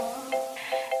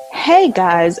Hey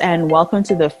guys, and welcome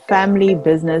to the Family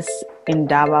Business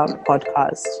Indaba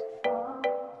podcast.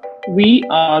 We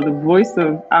are the voice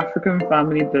of African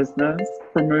family business,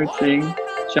 promoting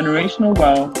generational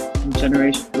wealth and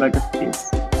generational legacies.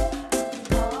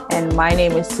 And my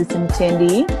name is Susan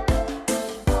Tendi.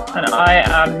 And I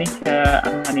am Nike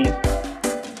Anani.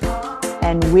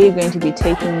 And we're going to be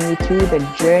taking you through the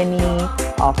journey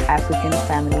of African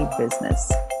family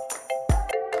business.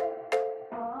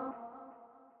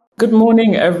 Good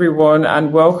morning, everyone,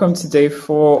 and welcome to day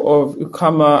 4 of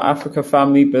Ukama Africa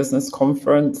Family Business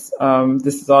Conference.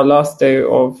 This is our last day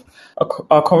of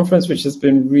our conference, which has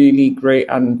been really great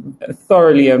and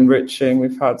thoroughly enriching.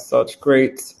 We've had such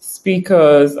great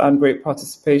speakers and great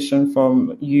participation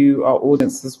from you, our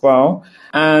audience as well.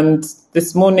 And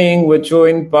this morning, we're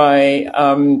joined by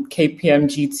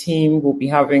KPMG team. We'll be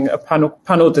having a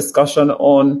panel discussion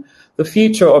on the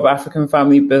future of African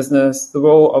family business, the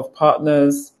role of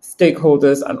partners,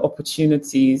 stakeholders and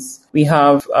opportunities. We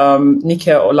have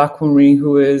Nike Olakunrin,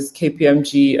 who is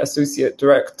KPMG Associate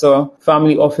Director,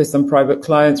 Family Office and Private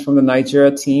Clients from the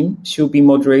Nigeria team. She'll be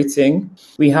moderating.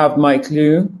 We have Mike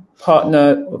Liu,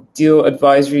 Partner of Deal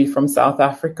Advisory from South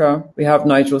Africa. We have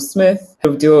Nigel Smith, Head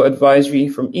of Deal Advisory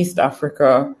from East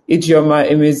Africa. Ijeoma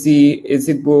Emezi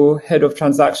Ezigbo, Head of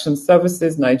Transaction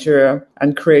Services, Nigeria.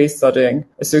 And Cray Sudding,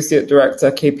 Associate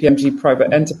Director, KPMG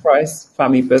Private Enterprise,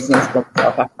 Family Business from the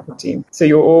South Africa team. So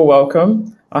you're all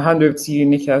welcome. I'll hand over to you,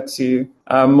 Nike, to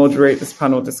moderate this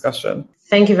panel discussion.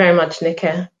 Thank you very much,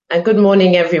 Nike. And good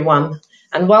morning, everyone.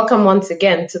 And welcome once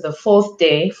again to the fourth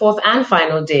and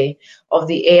final day of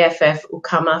the AFF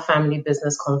Ukama Family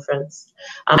Business Conference.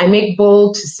 I make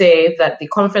bold to say that the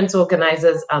conference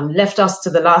organizers left us to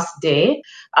the last day.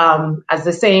 As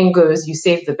the saying goes, you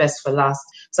save the best for last.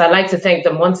 So I'd like to thank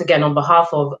them once again on behalf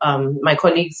of my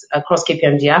colleagues across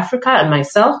KPMG Africa and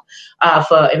myself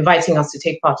for inviting us to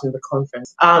take part in the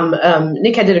conference.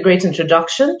 Nike did a great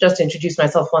introduction. Just to introduce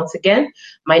myself once again,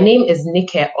 my name is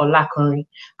Nike Olakunrin.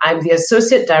 I'm the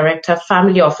Associate Director,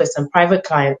 Family Office and Private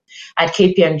Client at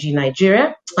KPMG Nigeria.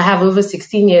 I have over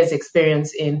 16 years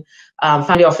experience in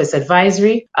family office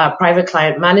advisory, private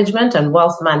client management and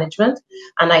wealth management.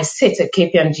 And I sit at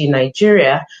KPMG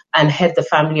Nigeria and head the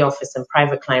family office and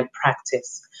private client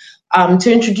practice.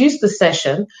 To introduce the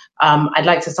session, I'd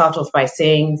like to start off by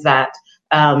saying that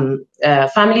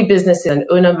family businesses and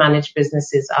owner-managed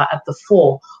businesses are at the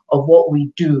fore of what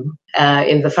we do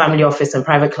in the family office and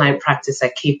private client practice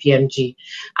at KPMG.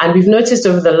 And we've noticed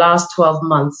over the last 12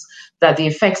 months that the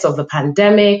effects of the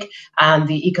pandemic and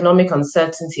the economic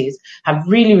uncertainties have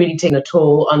really taken a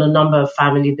toll on a number of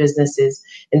family businesses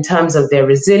in terms of their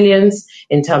resilience,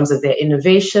 in terms of their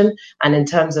innovation, and in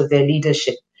terms of their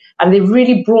leadership. And they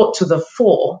really brought to the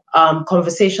fore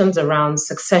conversations around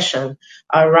succession,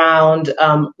 around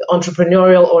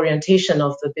entrepreneurial orientation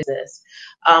of the business.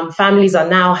 Families are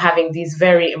now having these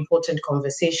very important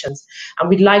conversations, and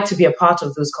we'd like to be a part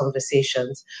of those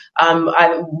conversations.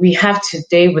 We have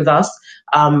today with us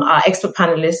our expert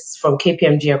panelists from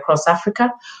KPMG across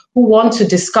Africa who want to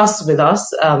discuss with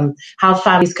us how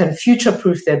families can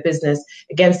future-proof their business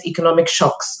against economic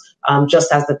shocks,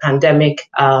 just as the pandemic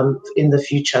in the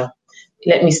future.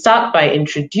 Let me start by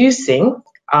introducing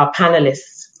our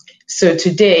panelists. So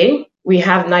today we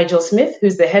have Nigel Smith,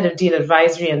 who's the Head of Deal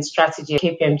Advisory and Strategy at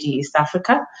KPMG East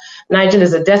Africa. Nigel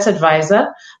is a debt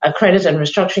advisor, a credit and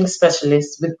restructuring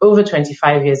specialist with over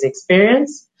 25 years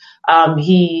experience.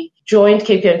 He joined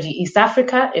KPMG East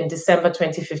Africa in December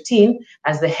 2015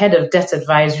 as the Head of Debt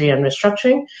Advisory and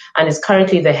Restructuring and is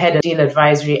currently the Head of Deal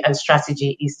Advisory and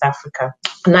Strategy East Africa.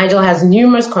 Nigel has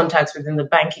numerous contacts within the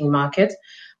banking market.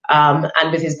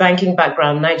 And with his banking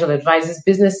background, Nigel advises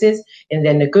businesses in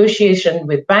their negotiation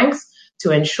with banks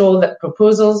to ensure that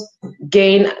proposals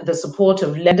gain the support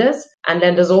of lenders, and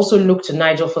lenders also look to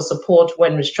Nigel for support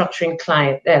when restructuring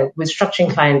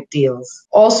client deals.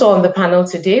 Also on the panel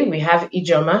today, we have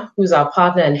Ijeoma, who's our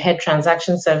partner and head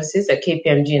transaction services at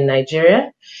KPMG in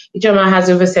Nigeria. Ijeoma has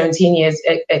over 17 years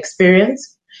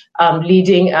experience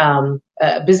leading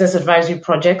business advisory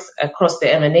projects across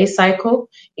the M&A cycle,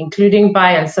 including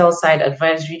buy and sell side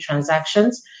advisory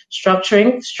transactions,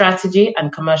 structuring, strategy,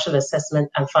 and commercial assessment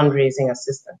and fundraising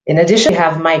assistance. In addition, we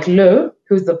have Mike Lowe,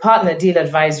 who's the partner deal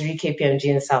advisory KPMG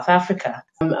in South Africa.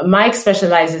 Mike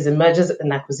specializes in mergers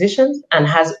and acquisitions and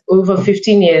has over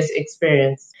 15 years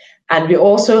experience. And we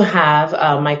also have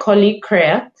my colleague,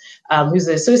 Cray, who's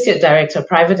the Associate Director,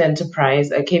 Private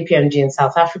Enterprise at KPMG in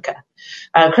South Africa.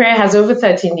 Cray has over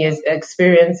 13 years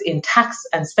experience in tax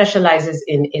and specializes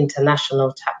in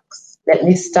international tax. Let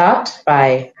me start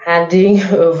by handing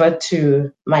over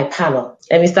to my panel.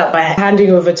 I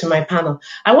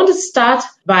want to start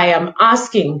by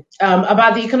asking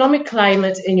about the economic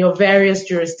climate in your various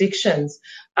jurisdictions.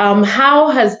 How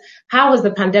has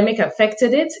the pandemic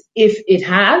affected it, if it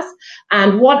has,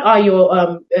 and what are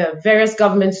your various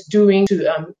governments doing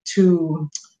to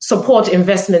support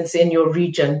investments in your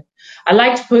region? I'd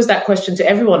like to pose that question to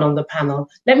everyone on the panel.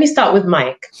 Let me start with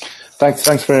Mike.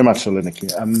 Thanks very much,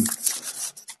 Aliniki.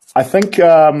 I think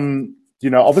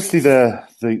obviously the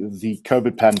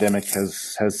COVID pandemic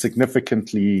has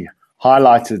significantly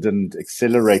highlighted and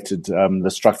accelerated the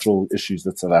structural issues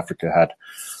that South Africa had.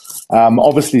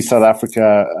 Obviously, South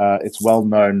Africa, it's well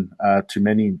known to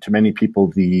many people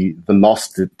the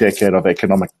lost decade of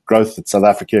economic growth that South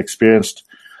Africa experienced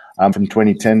from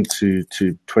 2010 to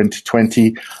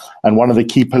 2020. And one of the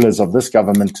key pillars of this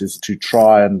government is to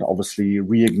try and obviously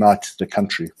reignite the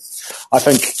country. I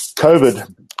think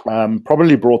COVID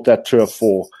probably brought that to a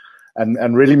fore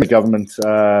and really made the government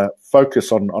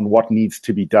focus on what needs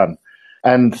to be done.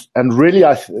 And really,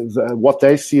 what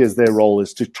they see as their role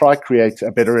is to try create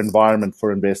a better environment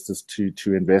for investors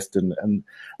to invest in.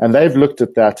 And they've looked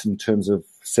at that in terms of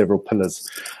several pillars.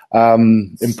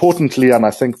 Importantly, and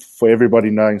I think for everybody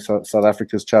knowing South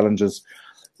Africa's challenges,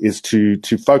 is to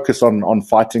focus on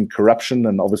fighting corruption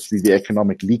and obviously the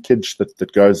economic leakage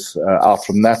that goes out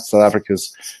from that. South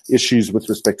Africa's issues with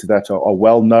respect to that are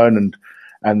well known,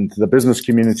 and the business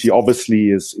community obviously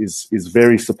is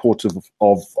very supportive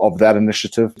of that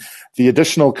initiative. The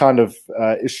additional kind of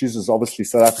issues is obviously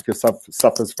South Africa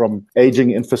suffers from aging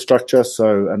infrastructure.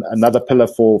 So another pillar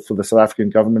for the South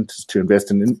African government is to invest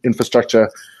in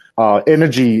infrastructure.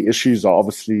 Energy issues are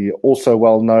obviously also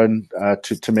well known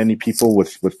to many people,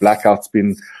 with blackouts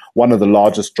being one of the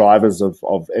largest drivers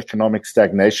of economic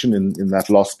stagnation in that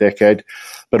last decade,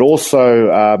 but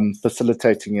also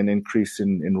facilitating an increase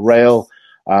in rail,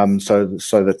 so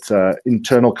that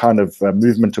internal kind of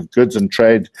movement of goods and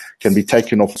trade can be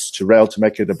taken off to rail to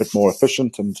make it a bit more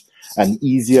efficient and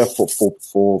easier for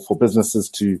businesses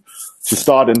to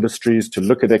start industries, to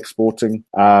look at exporting,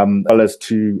 as well as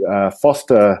to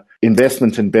foster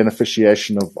investment and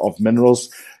beneficiation of minerals.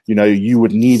 You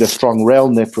would need a strong rail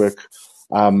network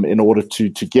in order to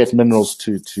get minerals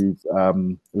to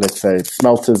let's say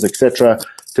smelters, etc.,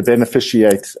 to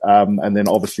beneficiate and then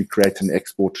obviously create an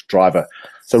export driver.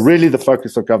 So really the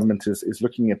focus of government is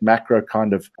looking at macro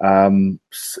kind of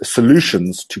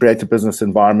solutions to create a business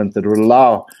environment that will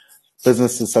allow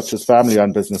businesses such as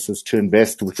family-owned businesses to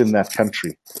invest within that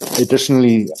country.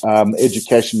 Additionally,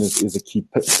 education is a key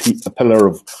pillar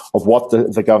of what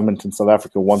the government in South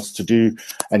Africa wants to do,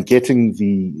 and getting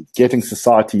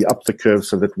society up the curve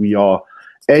so that we are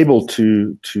able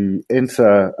to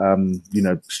enter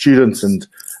students and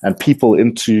people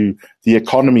into the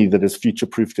economy that is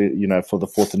future-proofed, for the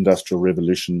fourth industrial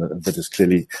revolution that is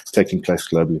clearly taking place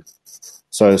globally.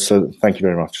 So thank you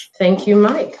very much. Thank you,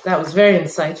 Mike. That was very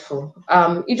insightful.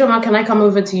 Ijoma, can I come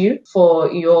over to you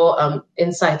for your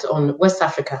insight on West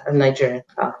Africa and Nigeria?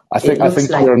 I think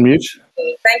you're on mute.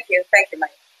 Thank you,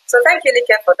 Mike. So thank you,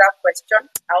 Like, for that question.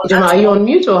 Ijoma, are you on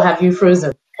mute or have you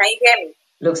frozen? Can you hear me?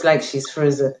 Looks like she's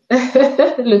frozen. We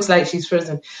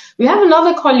have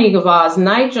another colleague of ours,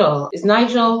 Nigel. Is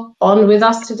Nigel on with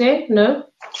us today? No?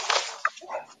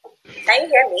 Can you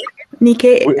hear me?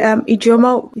 Nike,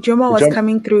 Ijoma was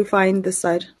coming through fine this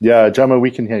side. Yeah, Ijoma,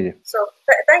 we can hear you. So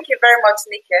thank you very much,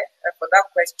 Nike, for that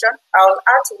question. I'll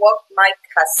add to what Mike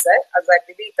has said, as I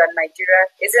believe that Nigeria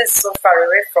isn't so far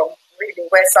away from really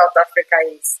where South Africa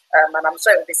is. And I'm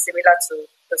sure it will be similar to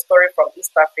the story from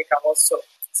East Africa also.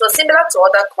 So similar to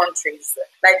other countries,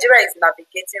 Nigeria is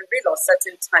navigating real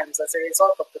uncertain times as a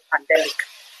result of the pandemic.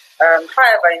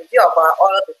 However, in view of our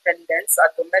oil dependence,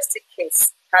 our domestic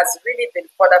case has really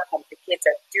been further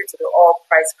complicated due to the oil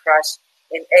price crash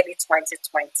in early 2020,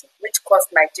 which caused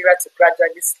Nigeria to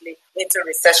gradually slip into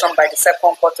recession by the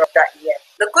second quarter of that year.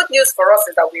 The good news for us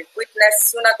is that we've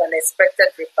witnessed sooner than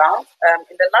expected rebound.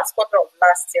 In the last quarter of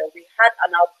last year, we had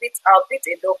an albeit a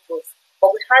low growth,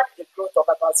 but we had a growth of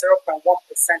about 0.1%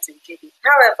 in GDP.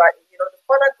 However, the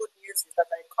further good news is that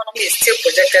the economy is still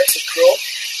projected to grow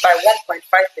by 1.5%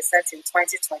 in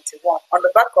 2021 on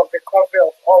the back of recovery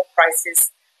of oil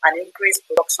prices and increased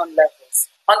production levels.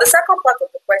 On the second part of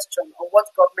the question on what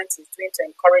government is doing to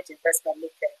encourage investment,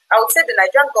 I would say the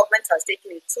Nigerian government has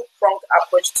taken a two-pronged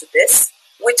approach to this,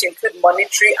 which include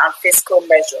monetary and fiscal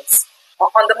measures.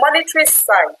 On the monetary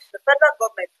side, the federal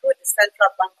government, through the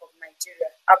Central Bank of Nigeria,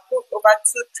 approved over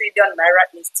 2 trillion naira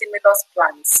in stimulus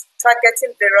plans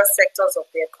targeting various sectors of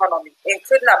the economy,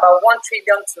 including about 1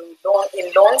 trillion in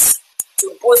loans to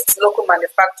boost local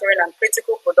manufacturing and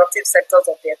critical productive sectors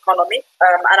of the economy.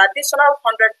 An additional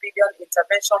 100 billion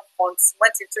intervention funds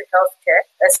went into healthcare,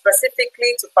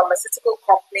 specifically to pharmaceutical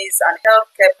companies and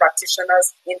healthcare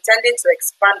practitioners intending to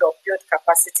expand or build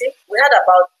capacity. We had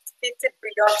about 50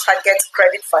 billion target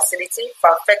credit facility for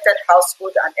affected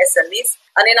households and SMEs.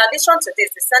 And in addition to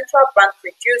this, the central bank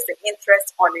reduced the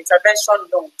interest on intervention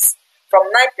loans from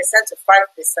 9% to 5%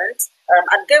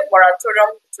 and gave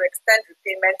moratorium to extend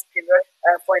repayment period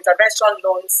for intervention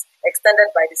loans extended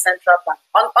by the central bank.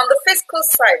 On the fiscal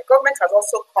side, government has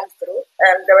also come through.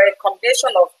 There were a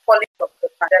combination of policies of the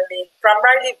pandemic,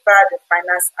 primarily via the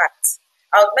Finance Act.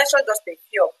 I'll mention just a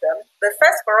few of them. The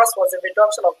first for us was a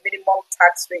reduction of minimum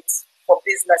tax rates for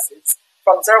businesses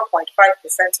from 0.5%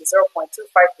 to 0.25%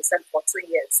 for 2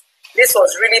 years. This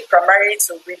was really primarily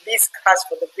to release cash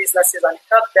for the businesses and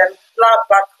help them plow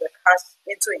back the cash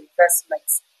into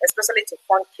investments, especially to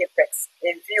fund capex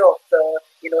in view of the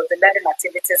lending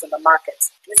activities in the market.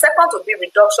 The second would be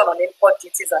reduction on import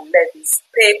duties and levies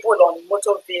payable on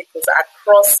motor vehicles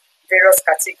across various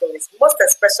categories, most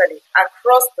especially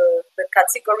across the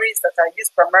categories that are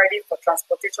used primarily for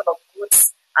transportation of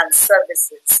goods and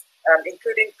services,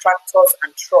 including tractors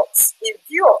and trucks. In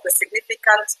view of the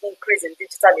significant increase in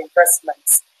digital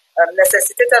investments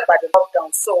necessitated by the lockdown,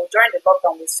 so during the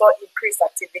lockdown we saw increased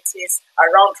activities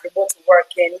around remote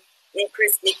working,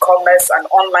 increased e-commerce and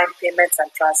online payments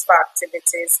and transfer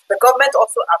activities. The government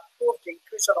also approved the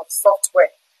inclusion of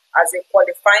software as a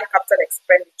qualifying capital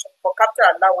expenditure for capital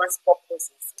allowance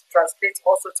purposes. It translates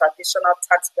also to additional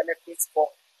tax benefits for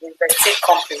investing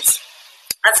companies.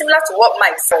 And similar to what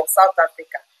Mike said, South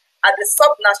Africa, at the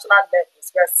sub-national levels,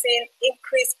 we are seeing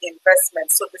increased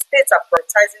investments. So the states are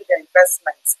prioritizing their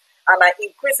investments and are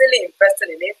increasingly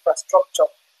investing in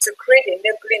infrastructure to create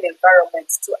enabling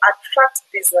environments to attract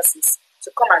businesses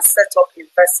to come and set up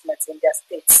investments in their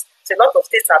states. So a lot of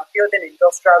states are building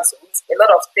industrial zones. A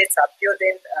lot of states are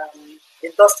building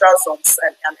industrial zones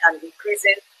and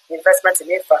increasing investment in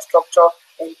infrastructure,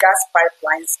 in gas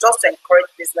pipelines, just to encourage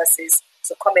businesses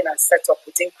to come in and set up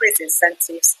with increased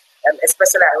incentives,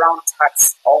 especially around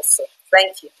tax also.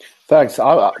 Thank you. Thanks.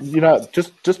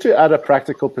 Just to add a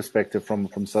practical perspective from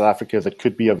South Africa that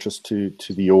could be of interest to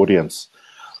the audience.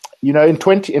 In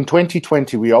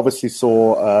 2020, we obviously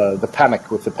saw the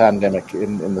panic with the pandemic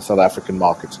in the South African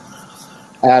market,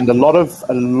 and a lot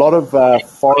of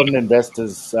foreign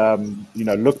investors,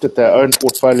 looked at their own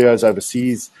portfolios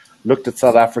overseas, looked at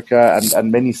South Africa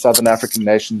and many Southern African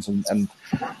nations, and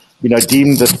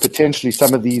deemed that potentially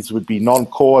some of these would be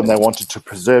non-core, and they wanted to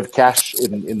preserve cash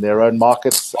in their own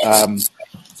markets.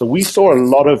 So we saw a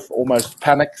lot of almost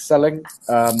panic selling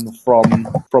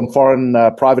from foreign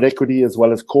private equity as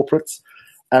well as corporates.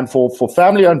 And for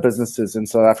family-owned businesses in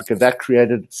South Africa, that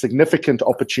created significant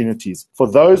opportunities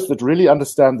for those that really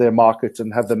understand their market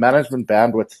and have the management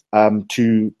bandwidth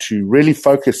to really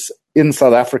focus in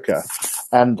South Africa.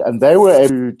 And they were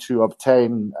able to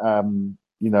obtain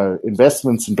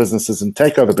investments in businesses and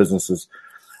takeover businesses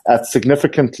at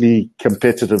significantly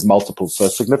competitive multiples, so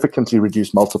significantly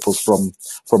reduced multiples from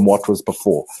what was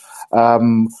before.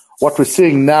 What we're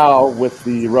seeing now with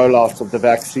the rollout of the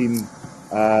vaccine,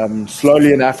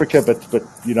 slowly in Africa,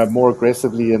 but more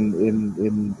aggressively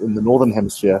in the Northern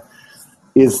Hemisphere,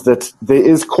 is that there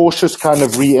is cautious kind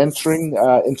of re-entering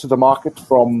into the market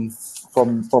from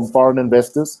foreign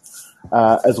investors,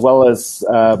 as well as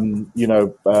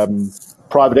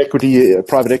private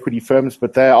equity firms,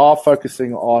 but they are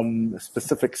focusing on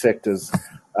specific sectors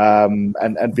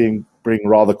and being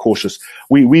rather cautious.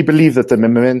 We believe that the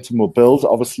momentum will build,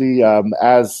 obviously,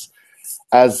 as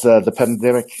the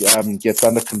pandemic gets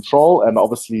under control, and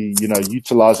obviously,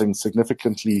 utilizing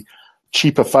significantly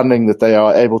cheaper funding that they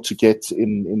are able to get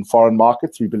in foreign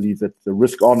markets. We believe that the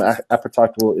risk-on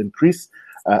appetite will increase,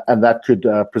 and that could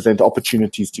present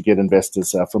opportunities to get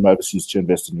investors from overseas to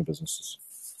invest in your businesses.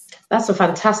 That's a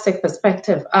fantastic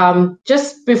perspective.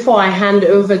 Just before I hand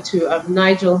over to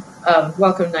Nigel,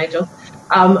 welcome, Nigel.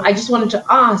 I just wanted to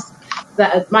ask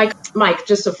that Mike,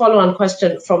 just a follow-on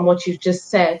question from what you've just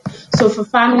said. So for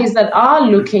families that are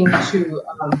looking to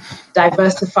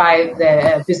diversify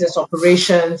their business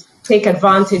operations, take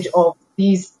advantage of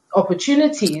these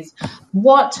opportunities,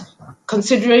 what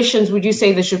considerations would you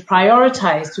say they should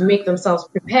prioritize to make themselves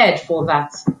prepared for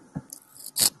that?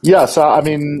 Yeah, so I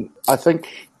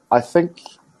think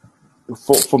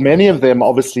for many of them,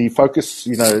 obviously, focus,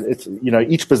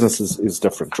 each business is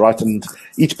different, right? And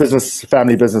each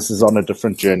family business is on a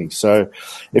different journey. So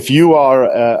if you are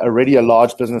already a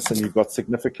large business and you've got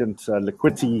significant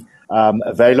liquidity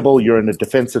available, you're in a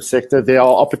defensive sector, there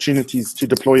are opportunities to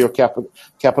deploy your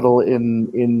capital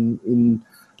in,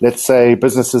 let's say,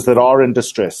 businesses that are in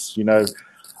distress.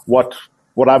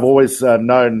 What I've always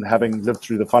known, having lived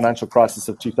through the financial crisis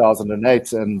of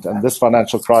 2008 and this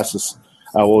financial crisis,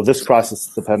 or this crisis,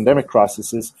 the pandemic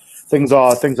crisis, is things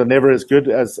are never as good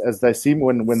as they seem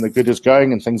when the good is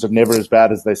going, and things are never as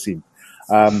bad as they seem.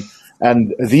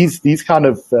 And these kind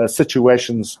of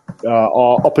situations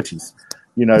are opportunities.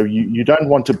 You don't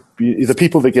want to be, the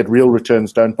people that get real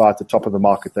returns don't buy at the top of the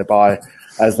market. They buy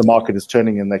as the market is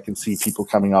turning and they can see people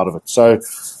coming out of it. So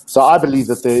I believe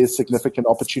that there is significant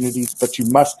opportunities, but you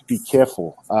must be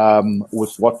careful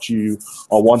with what you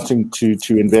are wanting to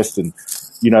invest in,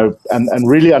 and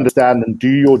really understand and do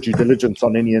your due diligence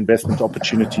on any investment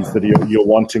opportunities that you're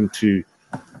wanting to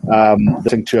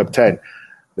obtain.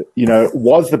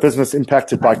 Was the business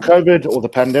impacted by COVID or the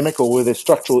pandemic, or were there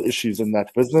structural issues in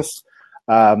that business?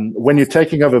 When you're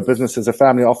taking over a business as a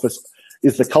family office,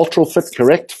 is the cultural fit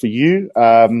correct for you?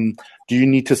 Do you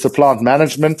need to supplant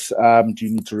management? Do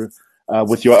you need to,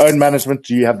 with your own management,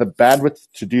 do you have the bandwidth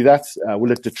to do that?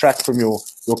 Will it detract from your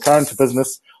current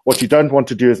business? What you don't want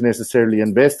to do is necessarily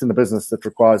invest in a business that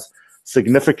requires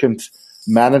significant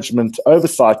management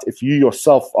oversight if you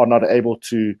yourself are not able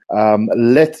to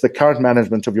let the current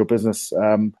management of your business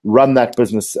run that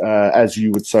business as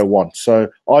you would so want. So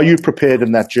are you prepared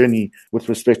in that journey with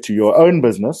respect to your own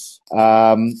business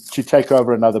to take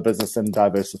over another business and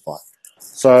diversify?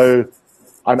 So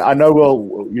I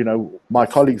know my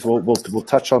colleagues will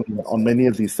touch on many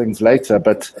of these things later,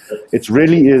 but it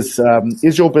really is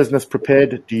your business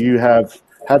prepared?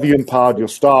 Have you empowered your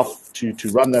staff to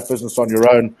run that business on your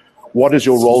own? What is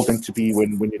your role going to be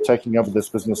when you're taking over this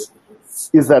business?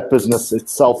 Is that business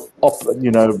itself,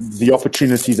 the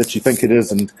opportunity that you think it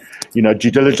is? And,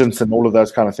 due diligence and all of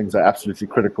those kind of things are absolutely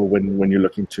critical when you're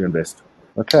looking to invest.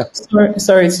 Okay.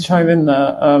 Sorry to chime in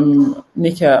there.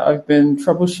 Nika, I've been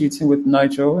troubleshooting with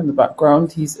Nigel in the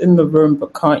background. He's in the room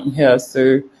but can't hear.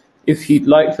 So if you'd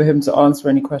like for him to answer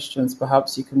any questions,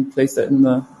 perhaps you can place it in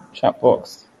the chat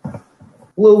box.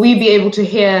 Will we be able to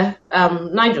hear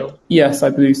Nigel? Yes, I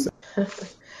believe so. I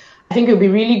think it would be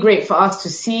really great for us to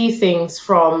see things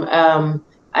from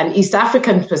an East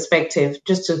African perspective,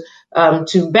 just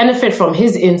to benefit from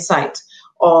his insight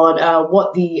on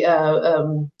what the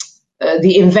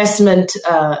investment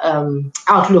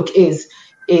outlook is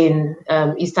in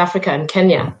East Africa and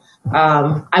Kenya.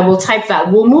 I will type that.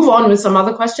 We'll move on with some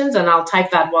other questions, and I'll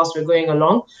type that whilst we're going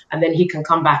along, and then he can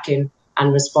come back in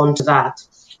and respond to that.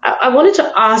 I wanted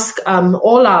to ask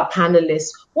all our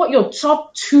panelists what your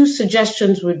top 2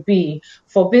 suggestions would be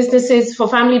for businesses, for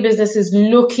family businesses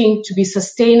looking to be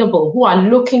sustainable, who are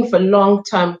looking for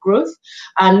long-term growth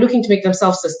and looking to make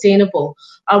themselves sustainable.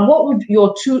 What would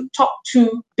your top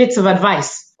two bits of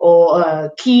advice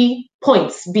or key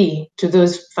points be to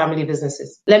those family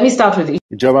businesses? Let me start with you.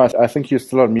 Ijoma, I think you're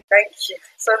still on mute. Thank you.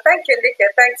 So thank you, Nika.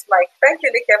 Thanks, Mike. Thank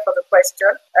you, Nika, for the question.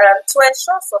 To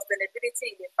ensure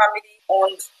sustainability in a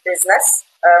family-owned business,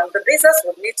 the business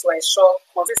would need to ensure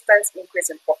consistent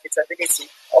increase in profitability,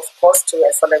 of course, to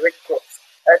accelerate growth.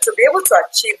 To be able to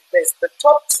achieve this, the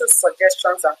top 2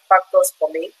 suggestions and factors for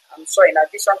me, I'm sure in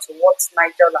addition to what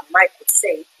Nigel and Mike would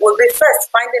say, will be first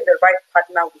finding the right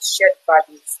partner with shared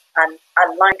values and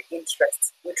aligned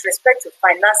interests with respect to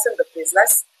financing the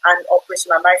business and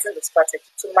operationalizing the strategy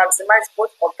to maximize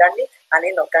both organic and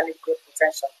inorganic growth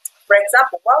potential. For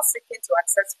example, while seeking to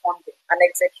access funding and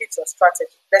execute your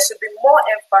strategy, there should be more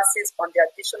emphasis on the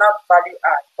additional value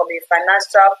add from a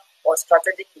financial or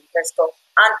strategic investor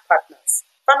and partners.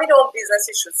 Family-owned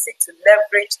businesses should seek to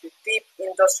leverage the deep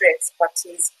industry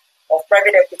expertise of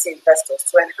private equity investors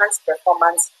to enhance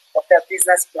performance of their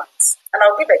business plans. And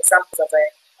I'll give examples as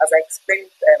I explain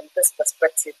this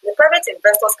perspective. The private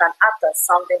investors can act as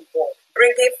sounding board,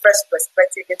 bringing fresh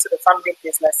perspective into the family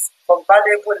business from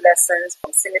valuable lessons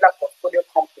from similar portfolio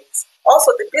companies.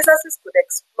 Also, the businesses could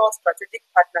explore strategic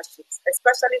partnerships,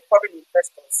 especially foreign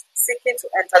investors seeking to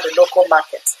enter the local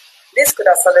market. This could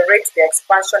accelerate the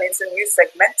expansion into new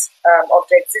segments of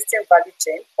the existing value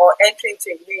chain or entry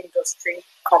into a new industry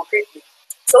completely.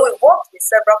 So we worked with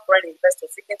several foreign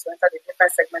investors seeking to enter the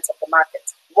different segments of the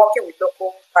market, working with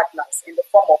local partners in the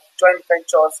form of joint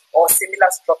ventures or similar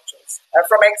structures.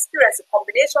 From experience, a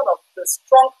combination of the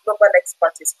strong global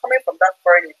expertise coming from that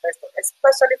foreign investor,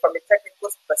 especially from a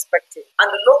technical perspective, and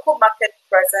the local market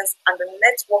presence and the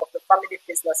network of the family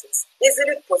businesses,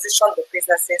 easily position the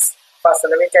businesses for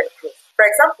accelerated growth. For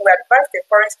example, we advised a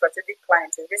foreign strategic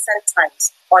client in recent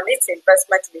times on its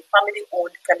investment in a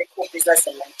family-owned chemical business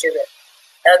in Nigeria.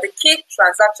 The key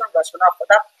transaction rationale for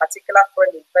that particular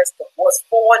foreign investor was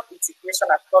forward integration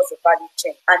across the value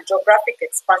chain and geographic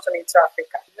expansion into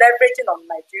Africa, leveraging on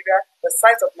Nigeria, the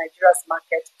size of Nigeria's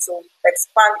market, to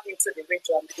expand into the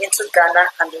region, into Ghana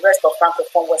and the rest of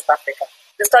Francophone West Africa.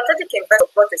 The strategic investor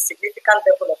brought a significant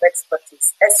level of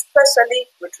expertise, especially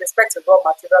with respect to raw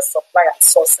material supply and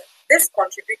sourcing. This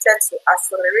contributed to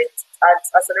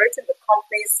accelerating the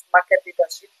company's market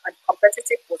leadership and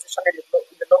competitive position in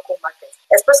the local market.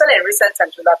 Especially in recent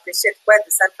times, you'll appreciate where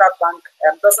the central bank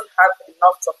doesn't have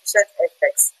enough sufficient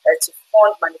FX to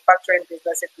fund manufacturing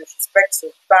businesses with respect to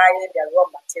buying their raw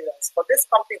materials. For this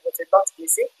company, it was a lot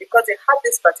easy because they had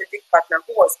this strategic partner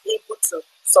who was able to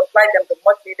supply them the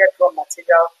much needed raw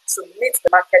material to meet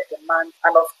the market demand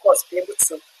and, of course, be able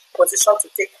to position to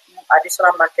take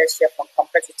additional market share from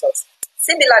competitors.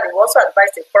 Similarly, we also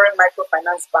advised a foreign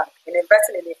microfinance bank in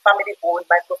investing in a family-owned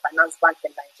microfinance bank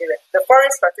in Nigeria. The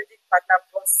foreign strategic partner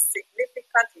brought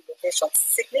significant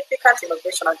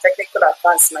innovation and technical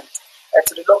advancement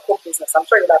to the local business. I'm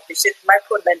sure you'll appreciate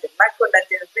micro-lending.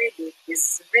 Micro-lending is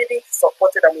really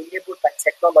supported and enabled by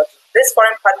technology. This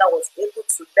foreign partner was able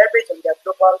to leverage on their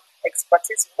global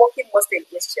expertise, working mostly in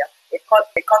Asia, a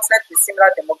continent with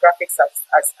similar demographics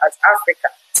as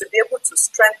Africa, to be able to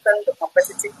strengthen the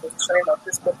competitive positioning of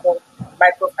this local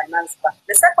microfinance bank.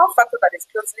 The second factor that is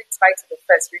closely tied to the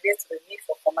first relates to the need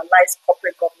for formalized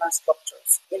corporate governance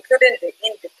structures, including the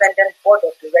independent board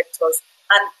of directors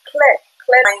and clear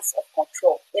lines of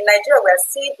control. In Nigeria, we are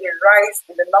seeing a rise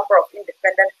in the number of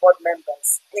independent board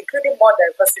members, including more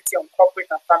diversity on corporate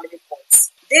and family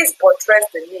boards. These buttress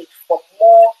the need for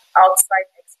more outside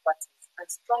expertise and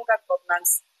stronger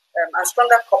governance and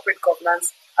stronger corporate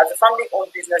governance as the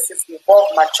family-owned businesses evolve,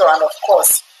 mature, and of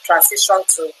course transition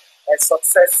to a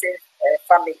successive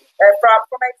family.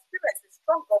 From my experience,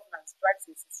 strong governance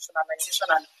drives institutionalization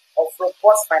and of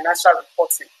robust financial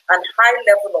reporting and high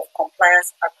level of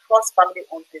compliance across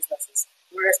family-owned businesses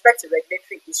with respect to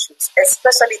regulatory issues,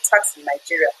 especially tax in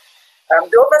Nigeria.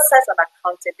 The oversight and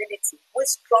accountability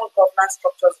which strong governance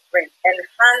structures bring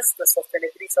enhance the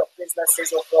sustainability of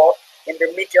businesses overall in the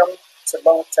medium to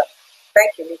long term.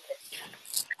 Thank you, Nike.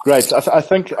 Great. I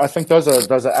think those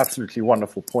are absolutely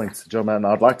wonderful points, Joma, and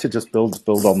I'd like to just build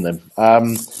on them.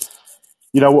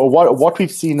 What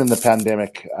we've seen in the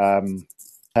pandemic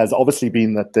has obviously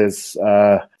been that there's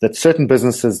that certain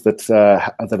businesses that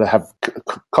have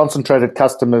concentrated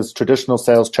customers, traditional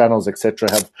sales channels, etc.,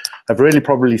 have really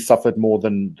probably suffered more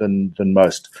than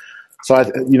most. So,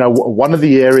 one of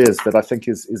the areas that I think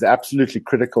is absolutely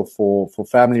critical for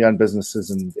family-owned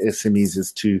businesses and SMEs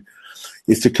is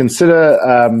to consider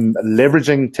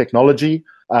leveraging technology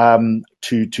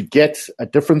to get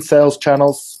different sales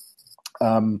channels,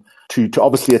 to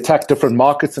obviously attack different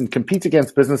markets and compete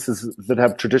against businesses that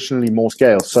have traditionally more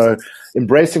scale. So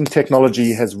embracing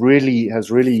technology has really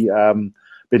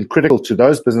been critical to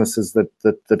those businesses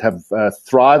that have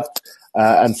thrived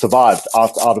and survived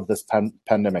out of this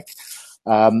pandemic.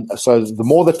 So the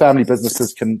more that family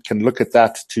businesses can look at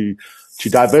that to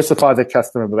diversify their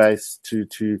customer base,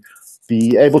 to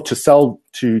be able to sell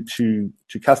to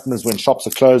customers when shops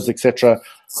are closed, etc.,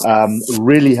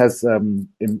 really has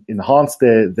enhanced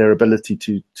their ability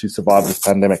to survive this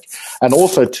pandemic, and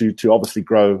also to obviously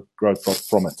grow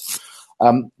from it.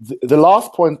 The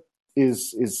last point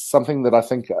is something that I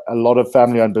think a lot of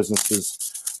family-owned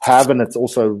businesses have, and it's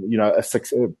also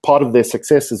a part of their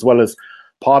success as well as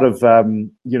part of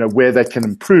where they can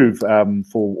improve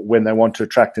for when they want to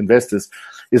attract investors,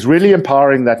 is really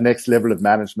empowering that next level of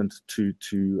management to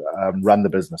run the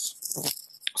business.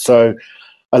 So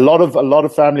a lot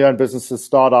of family-owned businesses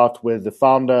start out where the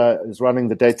founder is running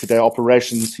the day-to-day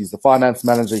operations. He's the finance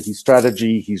manager, he's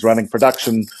strategy, he's running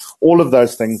production, all of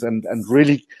those things, and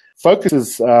really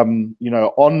focuses on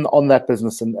that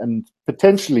business, and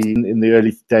potentially in the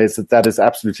early days that is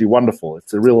absolutely wonderful.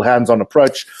 It's a real hands-on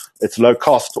approach. It's low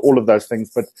cost, all of those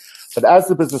things, but as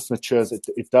the business matures,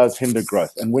 it does hinder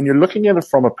growth. And when you're looking at it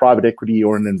from a private equity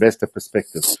or an investor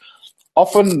perspective,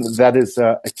 often that is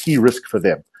a key risk for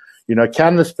them.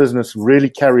 Can this business really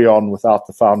carry on without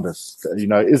the founders?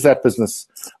 Is that business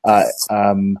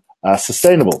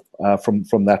sustainable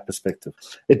from that perspective?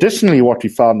 Additionally, what we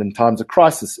found in times of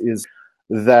crisis is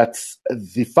that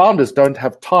the founders don't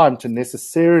have time to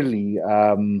necessarily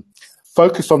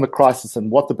focus on the crisis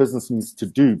and what the business needs to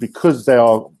do, because they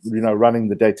are running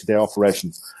the day-to-day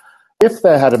operations. If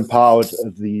they had empowered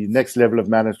the next level of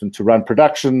management to run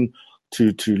production,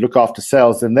 to look after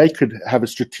sales, then they could have a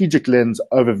strategic lens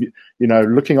over,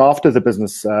 looking after the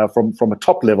business from a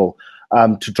top level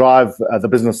to drive the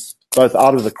business both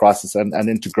out of the crisis and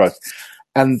into growth.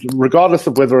 And regardless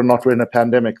of whether or not we're in a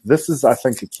pandemic, this is, I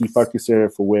think, a key focus area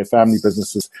for where family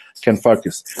businesses can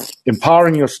focus.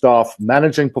 Empowering your staff,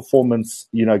 managing performance,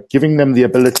 giving them the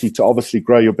ability to obviously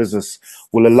grow your business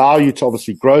will allow you to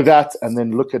obviously grow that and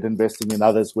then look at investing in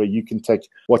others where you can take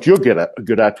what you're good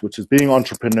at, which is being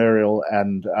entrepreneurial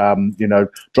and,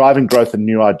 driving growth and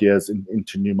new ideas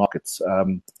into new markets.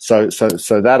 So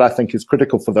that I think is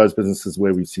critical for those businesses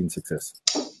where we've seen success.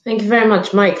 Thank you very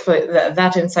much, Mike, for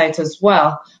that insight as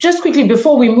well. Just quickly,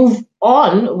 before we move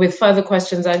on with further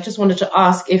questions, I just wanted to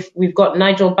ask if we've got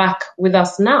Nigel back with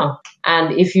us now,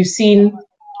 and if you've seen,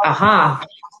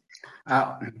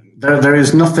 There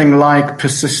is nothing like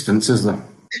persistence, is there?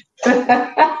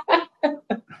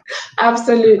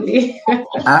 Absolutely.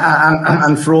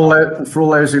 and for all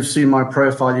those who've seen my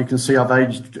profile, you can see I've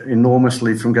aged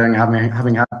enormously from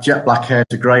having had jet black hair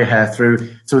to grey hair through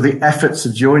the efforts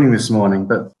of joining this morning.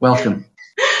 But welcome.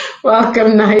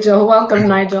 Welcome, Nigel. Welcome,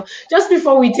 Nigel. Just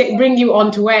before we bring you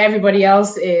on to where everybody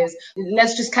else is,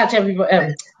 let's just catch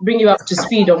everybody, bring you up to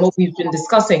speed on what we've been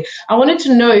discussing. I wanted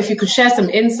to know if you could share some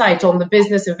insight on the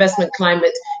business investment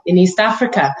climate in East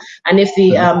Africa, and if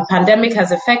the pandemic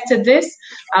has affected this,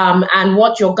 and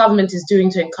what your government is doing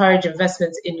to encourage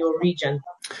investments in your region.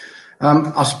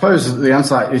 I suppose the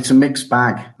answer, it's a mixed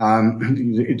bag.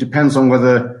 It depends on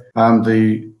whether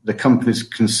the companies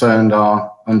concerned are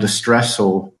under stress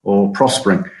or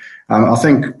prospering. I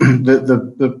think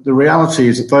the reality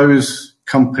is that those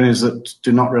companies that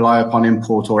do not rely upon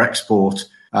import or export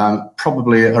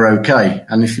probably are okay.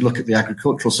 And if you look at the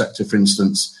agricultural sector, for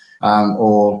instance,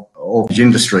 or the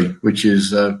industry, which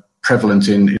is prevalent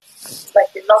in...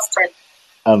 Like we lost him.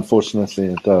 Unfortunately,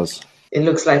 it does. It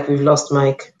looks like we've lost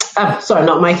Mike. Sorry,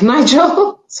 not Mike,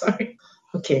 Nigel. Sorry.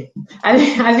 Okay,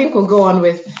 I think we'll go on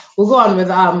with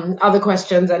other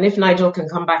questions, and if Nigel can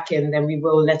come back in, then we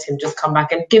will let him just come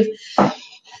back and give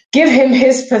him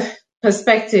his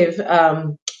perspective,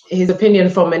 his opinion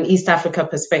from an East Africa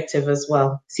perspective as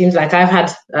well. Seems like I've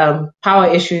had power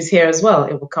issues here as well.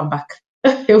 It will come back.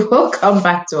 It will come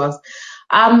back to us.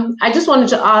 I just wanted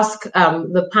to ask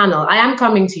the panel. I am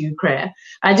coming to you, Claire.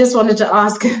 I just wanted to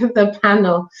ask the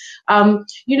panel.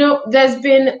 There's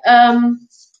been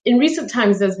in recent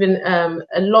times, there's been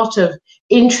a lot of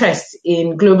interest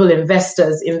in global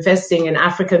investors investing in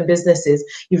African businesses.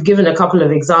 You've given a couple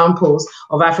of examples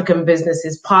of African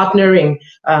businesses partnering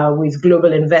with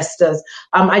global investors.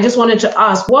 I just wanted to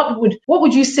ask, what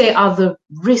would you say are the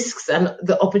risks and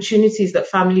the opportunities that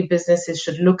family businesses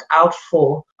should look out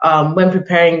for when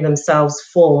preparing themselves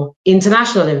for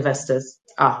international investors?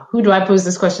 Who do I pose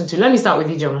this question to? Let me start with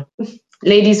you, Joma.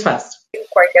 Ladies first. I didn't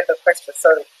quite get the question,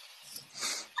 sorry.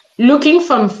 Looking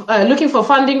for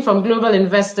funding from global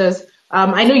investors.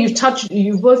 I know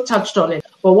you've both touched on it,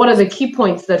 but what are the key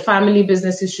points that family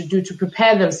businesses should do to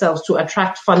prepare themselves to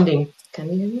attract funding? Can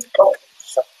you hear me? Oh,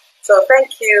 sure. So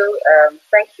thank you,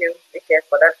 Ike,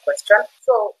 for that question.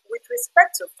 So with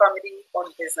respect to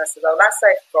family-owned businesses, I'll answer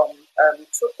it from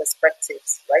two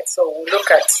perspectives, right? So we'll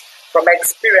look at, from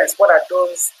experience, what are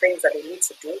those things that they need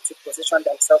to do to position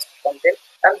themselves for funding.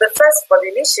 And the first, for the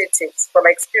initiatives, from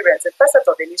experience, the first set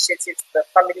of initiatives the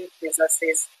family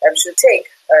businesses should take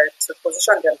to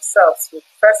position themselves would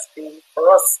first be, for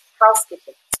us,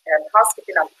 housekeeping.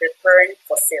 Housekeeping and preparing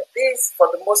for sale. This, for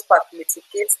the most part,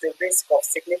 mitigates the risk of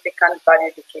significant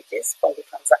value leakages from the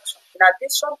transaction. In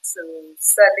addition to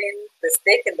selling the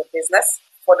stake in the business,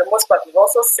 for the most part, we've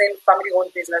also seen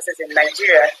family-owned businesses in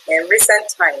Nigeria in recent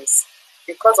times.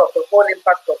 Because of the whole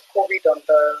impact of COVID on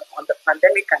the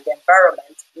pandemic and the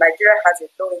environment, Nigeria has a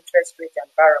low interest rate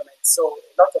environment. So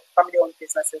a lot of family-owned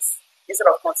businesses, instead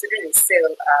of considering a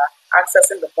sale, are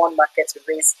accessing the bond market to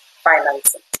raise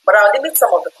financing. But I'll limit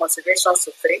some of the considerations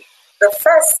to three. The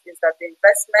first is that the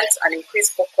investment and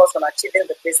increased focus on achieving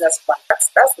the business plan. That's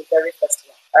the very first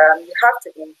one. You have to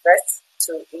invest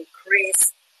to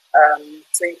increase.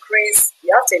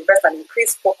 You have to invest and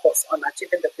increase focus on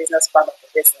achieving the business plan of the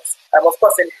business. Of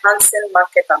course, enhancing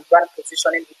market and brand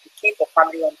positioning will be key for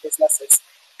family-owned businesses,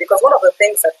 because one of the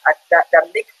things that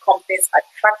make companies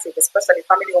attractive, especially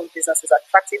family-owned businesses,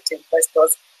 attractive to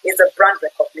investors is the brand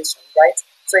recognition, right?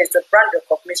 So it's the brand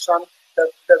recognition,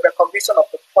 the recognition of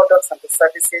the products and the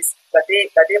services that they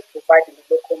provide in the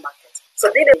local market. So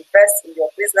they invest in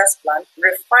your business plan,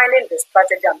 refining the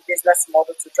strategy and business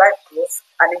model to drive growth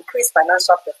and increase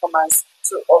financial performance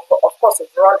to, of course,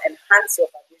 overall enhance your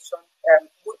valuation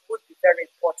would be very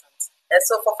important. And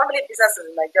so for family businesses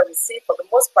in Nigeria, we see for the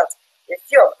most part a a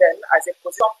few of them, as a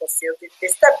position for sale, they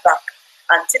step back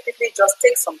and typically just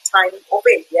take some time, over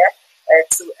a year,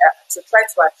 to try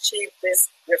to achieve this,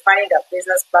 refining their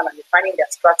business plan and refining their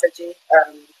strategy.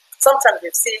 Sometimes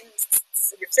we've seen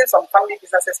some family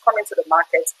businesses come into the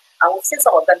market, and we've seen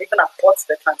some of them even abort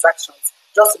the transactions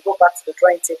just to go back to the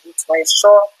drawing table to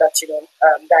ensure that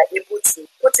they're able to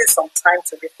put in some time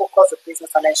to refocus the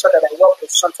business and ensure that they're well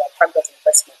positioned to attract that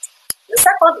investment. The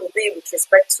second will be with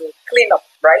respect to cleanup,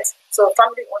 right? So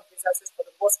family-owned businesses, for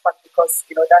the most part, because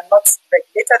they're not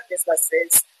regulated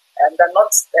businesses, and they're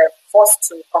not forced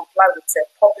to comply with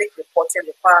public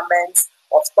reporting requirements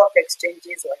of stock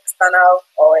exchanges or external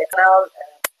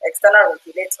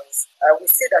regulators.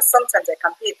 We see that sometimes there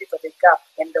can be a bit of a gap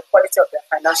in the quality of their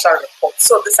financial reports.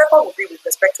 So the second will be with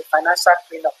respect to financial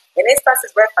cleanup. In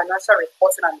instances where financial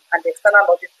reporting and the external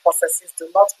audit processes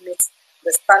do not meet the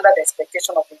standard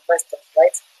expectation of investors,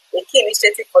 right? A key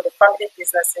initiative for the family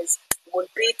businesses would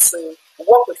be to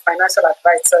work with financial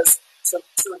advisors to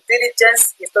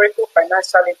diligence historical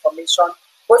financial information,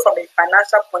 both from a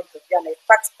financial point of view and a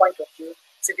tax point of view,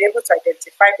 to be able to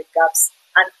identify the gaps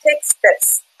and take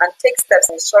steps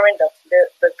ensuring that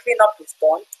the cleanup is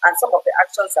done and some of the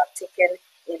actions are taken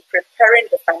in preparing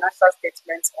the financial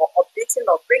statements or updating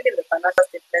or bringing the financial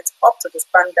statements up to the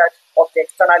standard of the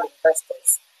external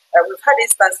investors. We've had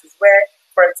instances where,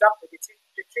 for example, the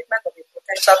treatment of a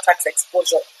potential tax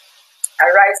exposure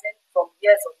arising from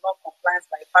years of non-compliance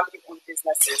by family-owned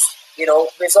businesses,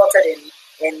 resulted in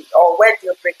or were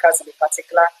deal breakers in a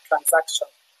particular transaction.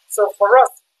 So for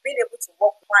us, being able to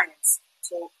work with clients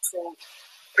to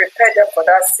prepare them for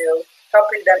that sale,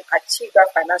 helping them achieve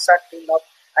that financial cleanup,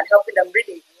 and helping them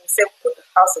really, put the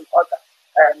house in order,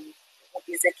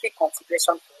 is a key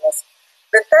consideration for us.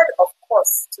 The third, of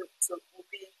course, would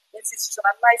be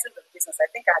institutionalizing the business. I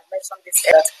think I had mentioned this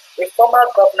earlier, a formal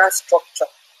governance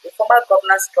structure, an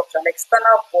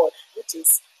external board, which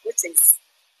is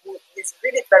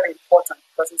really very important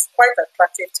because it's quite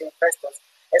attractive to investors,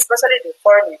 especially the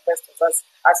foreign investors,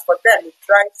 as for them, it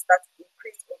drives that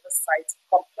increased oversight,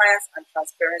 compliance, and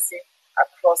transparency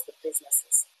across the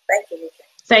businesses. Thank you, Nika.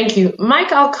 Thank you.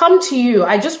 Mike, I'll come to you.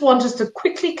 I just want us to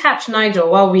quickly catch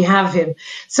Nigel while we have him.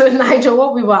 So, Nigel,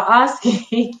 what we were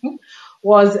asking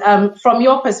was, from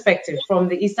your perspective, from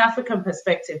the East African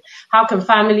perspective, how can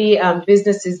family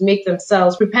businesses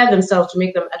prepare themselves to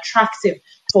make them attractive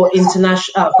for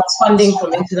international funding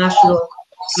from international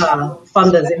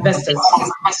funders, investors?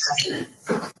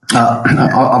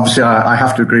 Obviously, I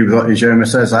have to agree with what Ijeoma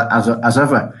says, as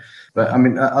ever. But I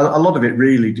mean, a lot of it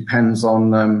really depends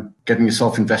on getting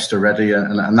yourself investor ready,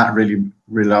 and that really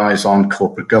relies on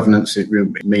corporate governance. It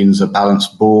means a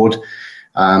balanced board.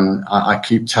 I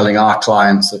keep telling our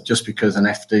clients that just because an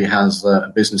FD has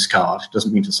a business card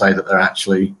doesn't mean to say that they're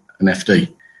actually an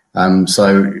FD.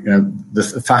 So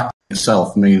the fact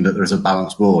itself means that there is a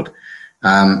balanced board,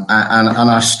 and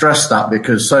I stress that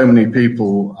because so many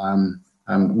people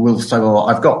will say, "Well,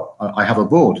 I have a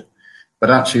board." But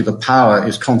actually, the power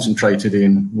is concentrated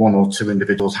in one or two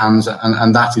individuals' hands,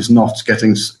 and that is not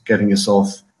getting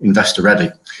yourself investor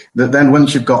ready. But then,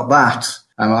 once you've got that,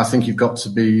 I think you've got to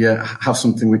have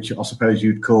something which I suppose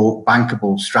you'd call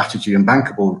bankable strategy and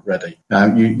bankable ready.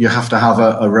 You have to have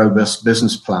a robust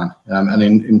business plan, and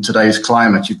in today's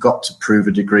climate, you've got to prove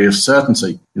a degree of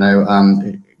certainty. There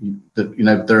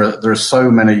are so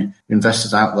many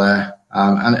investors out there.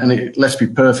 Let's be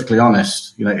perfectly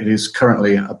honest, it is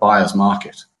currently a buyer's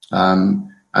market.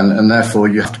 And therefore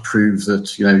you have to prove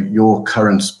that, your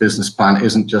current business plan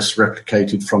isn't just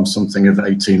replicated from something of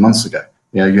 18 months ago.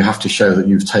 You have to show that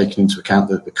you've taken into account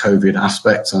the COVID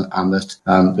aspects and that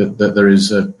there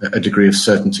is a degree of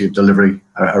certainty of delivery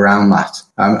around that.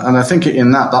 And I think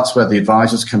that's where the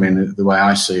advisors come in, the way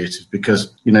I see it,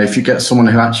 because, if you get someone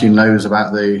who actually knows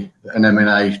about an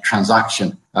M&A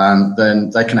transaction, then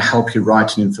they can help you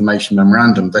write an information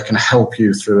memorandum. They can help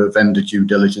you through a vendor due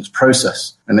diligence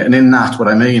process. And in that, what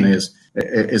I mean is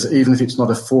even if it's not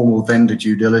a formal vendor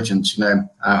due diligence,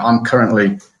 I'm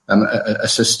currently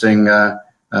assisting a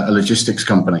logistics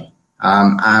company.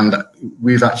 And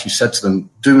we've actually said to them,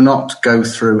 do not go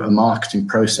through a marketing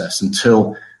process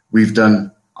until we've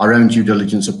done our own due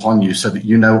diligence upon you so that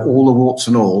you know all the warts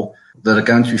and all that are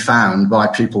going to be found by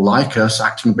people like us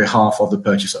acting on behalf of the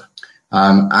purchaser.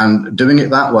 And doing it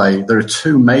that way, there are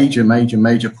two major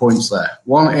points there.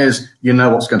 One is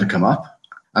what's going to come up,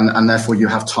 and therefore you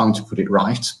have time to put it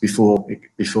right before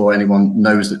anyone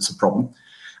knows it's a problem.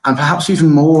 And perhaps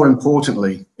even more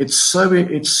importantly, it's so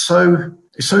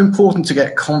important to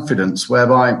get confidence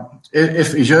whereby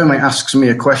if Ijeoma asks me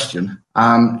a question,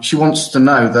 she wants to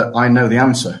know that I know the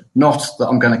answer, not that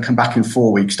I'm going to come back in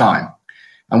 4 weeks' time.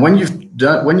 And when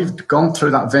you've gone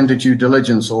through that vendor due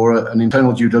diligence or an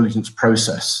internal due diligence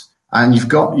process, and you've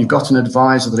got an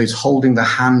advisor that is holding the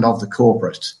hand of the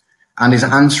corporate and is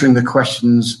answering the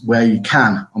questions where you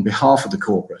can on behalf of the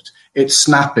corporate, it's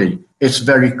snappy, it's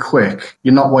very quick,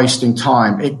 you're not wasting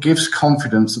time. It gives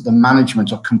confidence that the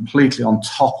management are completely on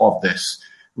top of this,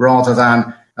 rather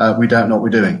than we don't know what we're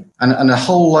doing. And a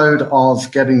whole load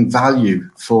of getting value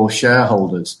for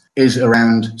shareholders is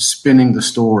around spinning the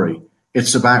story.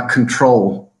 It's about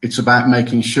control. It's about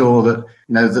making sure that,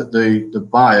 that the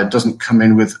buyer doesn't come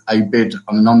in with a bid,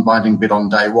 a non-binding bid on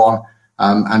day one,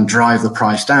 and drive the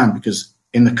price down, because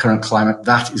in the current climate,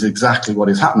 that is exactly what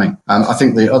is happening. I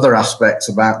think the other aspects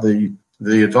about the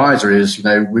advisor is,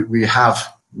 we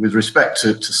have, with respect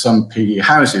to some PE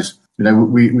houses,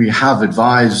 we have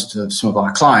advised some of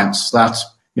our clients that,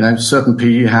 certain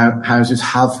PE houses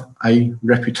have a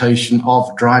reputation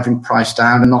of driving price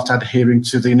down and not adhering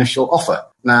to the initial offer.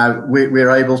 Now,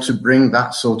 we're able to bring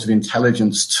that sort of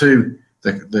intelligence to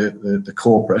the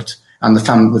corporate and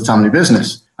the family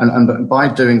business. And by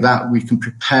doing that, we can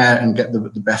prepare and get the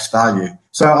best value.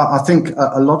 So I think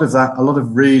a lot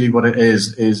of really what it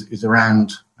is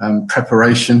around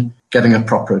preparation, getting a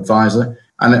proper advisor.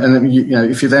 And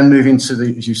if you then move into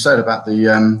as you said about the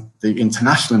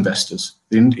international investors,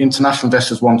 the international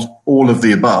investors want all of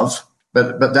the above,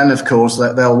 but then of course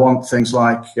they'll want things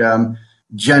like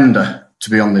gender to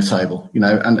be on the table,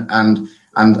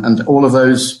 and all of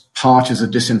those parties are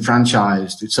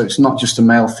disenfranchised. So it's not just a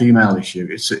male-female issue;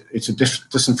 it's a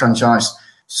disenfranchised.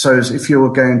 So if you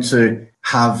were going to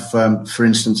have, for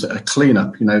instance, a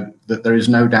cleanup, that there is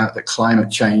no doubt that climate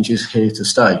change is here to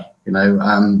stay.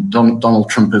 Donald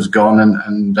Trump has gone,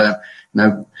 and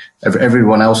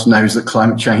everyone else knows that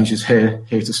climate change is here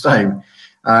to stay.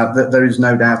 That there is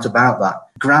no doubt about that.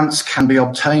 Grants can be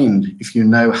obtained if you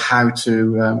know how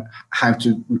to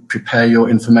prepare your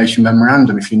information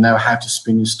memorandum, if you know how to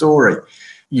spin your story.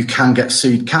 You can get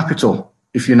seed capital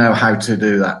if you know how to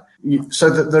do that.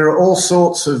 So that there are all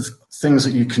sorts of things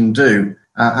that you can do,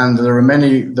 and there are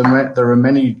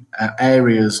many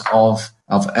areas of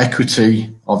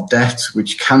equity, of debt,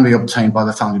 which can be obtained by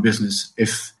the family business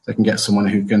if they can get someone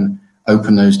who can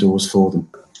open those doors for them.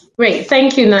 Great,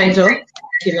 thank you, Nigel. Thank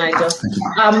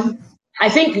you. I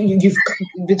think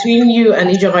between you and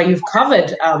Ijoma, you've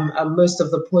covered most of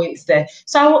the points there.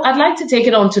 So I'd like to take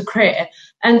it on to Claire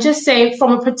and just say,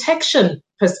 from a protection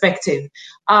perspective,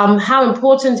 how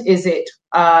important is it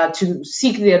to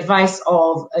seek the advice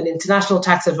of an international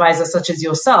tax advisor such as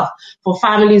yourself for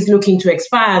families looking to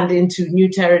expand into new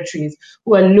territories,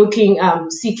 who are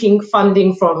seeking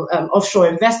funding from offshore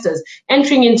investors,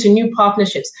 entering into new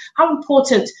partnerships? How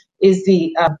important is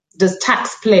does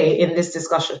tax play in this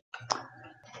discussion?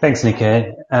 Thanks,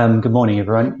 Nikkei. Good morning,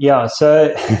 everyone. Yeah,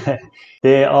 so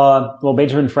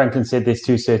Benjamin Franklin said there's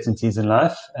two certainties in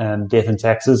life, death and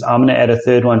taxes. I'm going to add a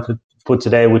third one for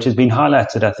today, which has been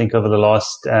highlighted, I think, over the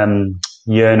last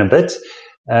year and a bit,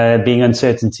 being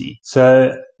uncertainty.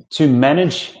 So to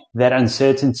manage that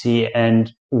uncertainty,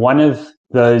 and one of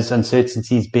those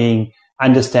uncertainties being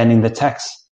understanding the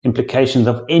tax implications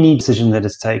of any decision that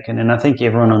is taken. And I think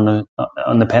everyone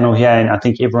on the panel here, and I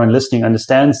think everyone listening,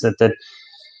 understands that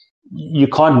you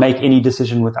can't make any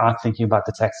decision without thinking about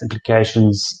the tax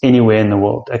implications anywhere in the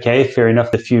world. Okay, fair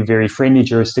enough. A few very friendly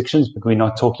jurisdictions, but we're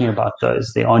not talking about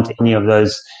those. There aren't any of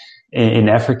those in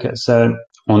Africa. So,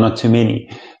 or not too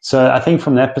many. So I think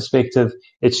from that perspective,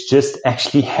 it's just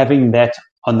actually having that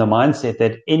on the mindset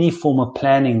that any form of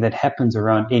planning that happens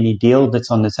around any deal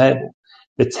that's on the table,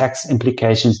 the tax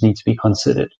implications need to be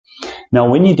considered. Now,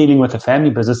 when you're dealing with a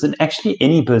family business, and actually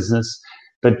any business,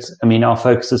 but I mean, our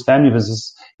focus is family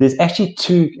business, there's actually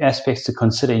two aspects to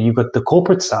consider. You've got the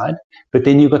corporate side, but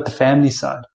then you've got the family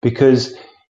side, because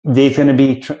there's going to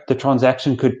be the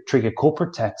transaction could trigger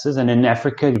corporate taxes. And in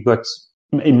Africa, you've got,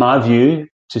 in my view,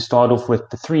 to start off with,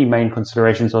 the three main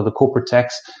considerations are the corporate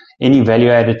tax, any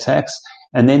value-added tax,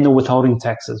 and then the withholding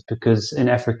taxes, because in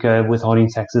Africa, withholding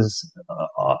taxes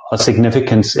are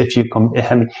significant.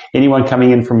 If anyone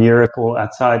coming in from Europe or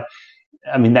outside,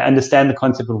 I mean, they understand the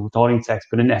concept of withholding tax,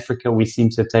 but in Africa, we seem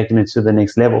to have taken it to the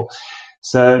next level.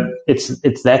 So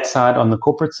it's that side on the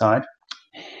corporate side.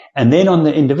 And then on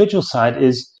the individual side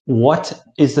is, what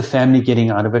is the family getting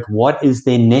out of it? What is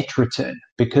their net return?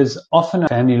 Because often a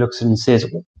family looks at it and says,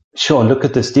 sure, look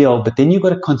at this deal, but then you've got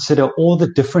to consider all the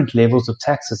different levels of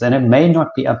taxes, and it may not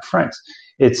be upfront.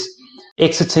 It's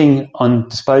exiting on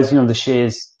disposing of the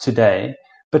shares today,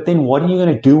 but then what are you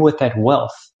going to do with that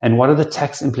wealth? And what are the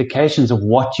tax implications of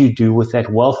what you do with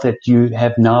that wealth that you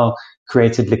have now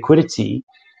created liquidity?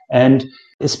 And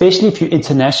especially if you're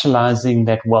internationalizing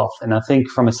that wealth. And I think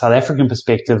from a South African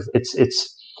perspective, it's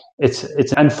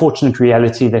an unfortunate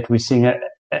reality that we're seeing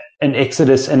an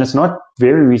exodus, and it's not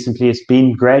very recently, it's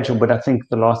been gradual, but I think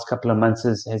the last couple of months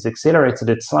has accelerated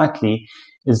it slightly,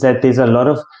 is that there's a lot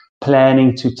of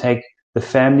planning to take the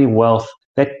family wealth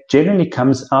that generally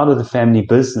comes out of the family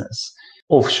business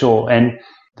offshore. And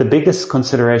the biggest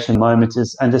consideration at the moment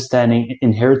is understanding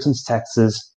inheritance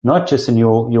taxes, not just in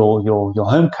your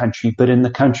home country, but in the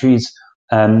countries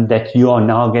that you are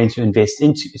now going to invest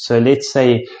into. So let's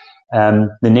say the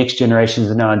next generation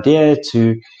is now there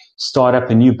to start up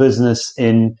a new business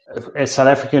in a South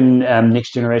African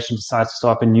next generation decides to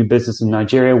start up a new business in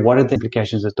Nigeria. What are the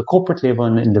implications at the corporate level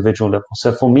and the individual level?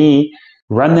 So for me,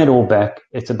 run that all back.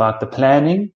 It's about the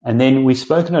planning. And then we've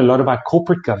spoken a lot about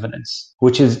corporate governance,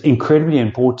 which is incredibly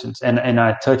important. And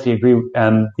I totally agree.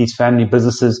 These family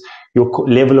businesses, your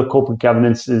level of corporate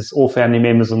governance is all family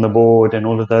members on the board and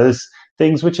all of those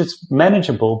things, which is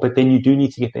manageable, but then you do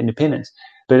need to get the independence.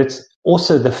 But it's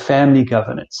also the family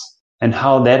governance and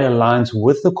how that aligns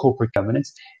with the corporate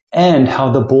governance and how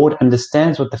the board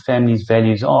understands what the family's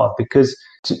values are, because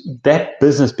that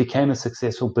business became a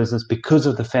successful business because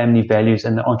of the family values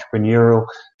and the entrepreneurial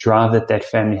drive that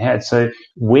family had. So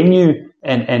when you,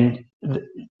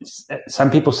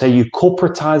 some people say you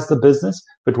corporatize the business,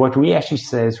 but what we actually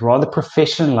say is rather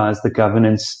professionalize the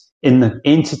governance in the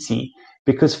entity,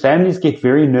 because families get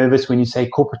very nervous when you say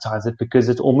corporatize it, because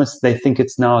it almost, they think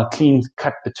it's now a clean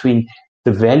cut between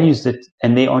the values that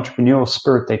and their entrepreneurial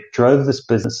spirit that drove this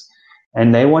business,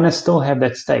 and they want to still have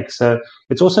that stake. So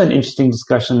it's also an interesting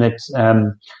discussion that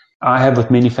I have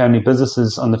with many family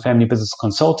businesses on the family business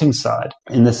consulting side,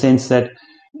 in the sense that,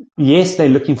 yes, they're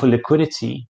looking for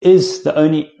liquidity. Is the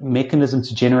only mechanism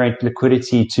to generate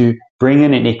liquidity to bring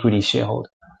in an equity shareholder?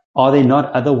 Are there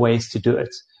not other ways to do it?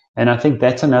 And I think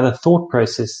that's another thought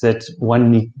process that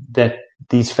that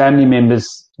these family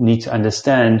members need to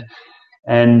understand.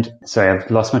 And sorry,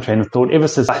 I've lost my train of thought ever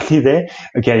so slightly there.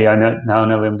 Okay, yeah, now I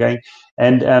know where I'm going.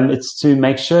 And it's to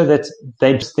make sure that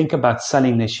they just think about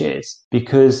selling their shares,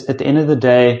 because at the end of the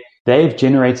day, they've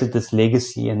generated this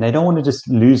legacy and they don't want to just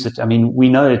lose it. I mean, we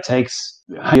know it takes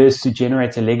years to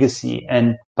generate a legacy,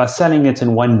 and by selling it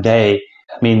in one day,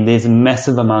 I mean, there's a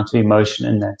massive amount of emotion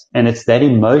in that. And it's that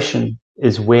emotion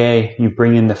is where you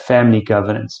bring in the family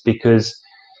governance, because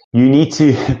you need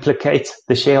to placate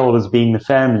the shareholders being the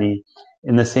family,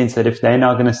 in the sense that if they're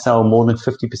now going to sell more than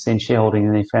 50% shareholding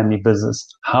in their family business,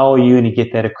 how are you going to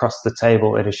get that across the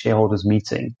table at a shareholders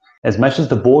meeting? As much as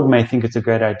the board may think it's a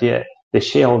great idea, the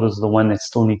shareholders are the one that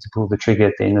still need to pull the trigger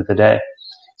at the end of the day.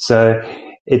 So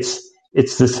it's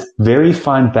this very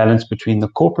fine balance between the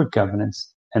corporate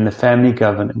governance and the family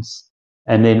governance.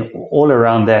 And then all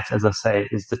around that, as I say,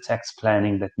 is the tax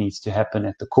planning that needs to happen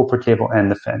at the corporate level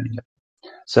and the family level.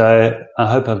 So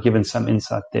I hope I've given some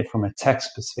insight there from a tax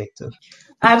perspective.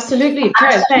 Absolutely,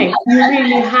 Ted, thanks. You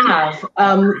really have.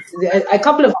 A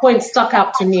couple of points stuck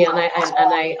out to me, and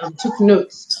I took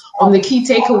notes on the key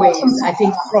takeaways, I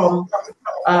think, from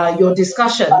your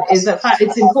discussion, is that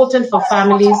it's important for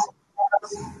families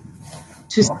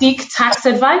to seek tax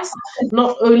advice,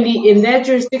 not only in their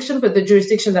jurisdiction, but the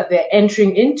jurisdiction that they're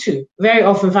entering into. Very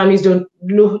often families don't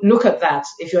look at that.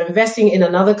 If you're investing in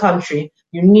another country,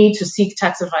 you need to seek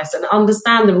tax advice and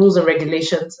understand the rules and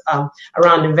regulations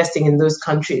around investing in those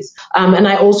countries. And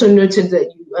I also noted that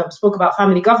you spoke about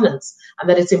family governance, and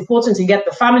that it's important to get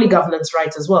the family governance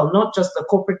right as well, not just the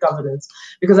corporate governance,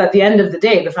 because at the end of the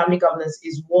day, the family governance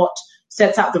is what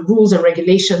sets out the rules and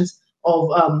regulations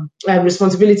of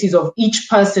responsibilities of each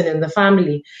person in the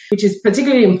family, which is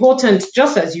particularly important,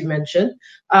 just as you mentioned,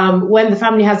 when the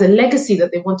family has a legacy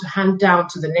that they want to hand down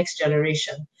to the next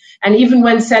generation. And even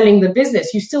when selling the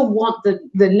business, you still want the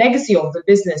legacy of the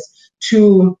business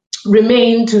to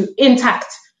remain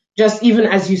intact, just even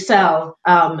as you sell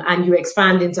and you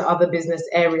expand into other business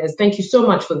areas. Thank you so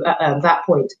much for that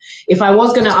point. If I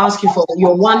was going to ask you for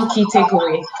your one key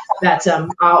takeaway that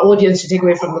our audience should take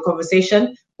away from the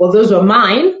conversation, well, those were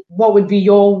mine. What would be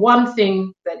your one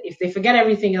thing that, if they forget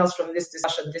everything else from this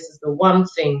discussion, this is the one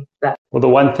thing that... Well, the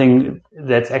one thing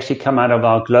that's actually come out of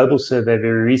our global survey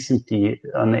very recently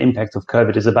on the impact of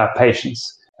COVID is about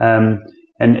patience. And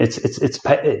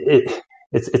it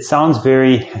sounds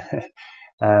very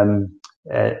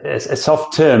a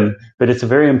soft term, but it's a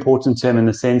very important term in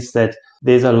the sense that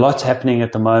there's a lot happening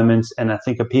at the moment, and I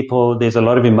think there's a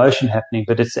lot of emotion happening,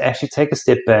 but it's to actually take a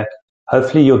step back.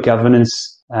 Hopefully your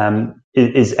governance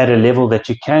is at a level that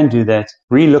you can do that,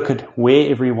 relook at where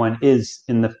everyone is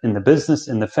in the business,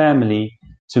 in the family,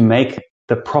 to make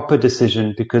the proper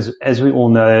decision, because as we all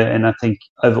know, and I think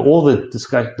over all the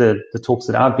talks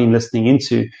that I've been listening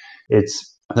into,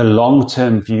 it's the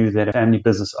long-term view that a family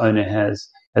business owner has,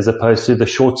 as opposed to the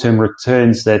short-term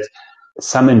returns that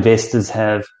some investors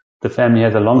have. The family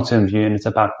has a long-term view, and it's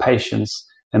about patience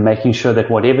and making sure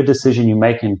that whatever decision you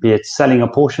make, and be it selling a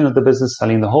portion of the business,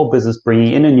 selling the whole business,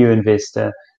 bringing in a new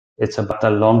investor, it's about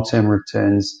the long-term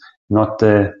returns, not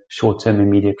the short-term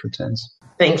immediate returns.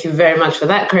 Thank you very much for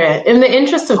that, Claire. In the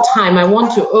interest of time, I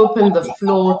want to open the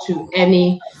floor to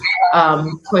any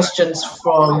questions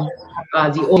from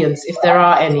the audience, if there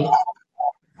are any.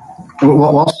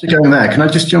 Well, whilst you're going there, can I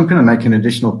just jump in and make an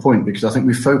additional point? Because I think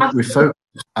we focus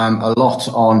a lot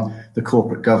on the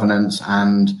corporate governance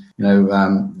and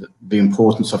the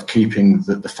importance of keeping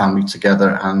the family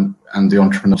together and the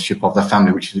entrepreneurship of the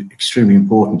family, which is extremely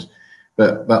important.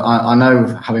 But I know,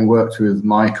 having worked with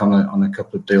Mike on a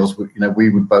couple of deals, we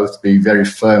would both be very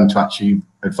firm to actually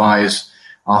advise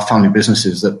our family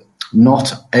businesses that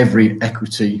not every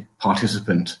equity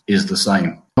participant is the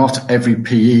same. Not every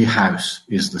PE house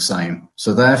is the same.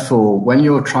 So therefore, when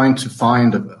you're trying to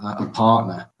find a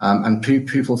partner, and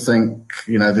people think,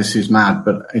 this is mad,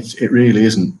 but it really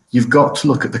isn't. You've got to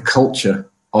look at the culture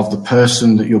of the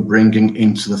person that you're bringing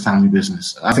into the family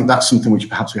business. I think that's something which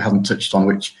perhaps we haven't touched on,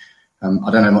 which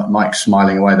I don't know, Mike's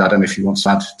smiling away there. I don't know if he wants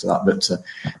to add to that,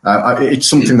 but it's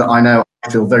something that I know I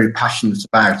feel very passionate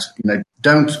about.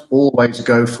 Don't always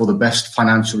go for the best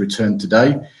financial return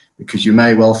today, because you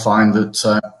may well find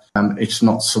that it's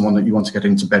not someone that you want to get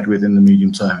into bed with in the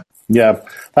medium term. Yeah,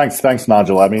 thanks,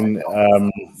 Nigel. I mean,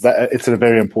 it's a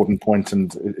very important point,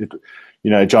 and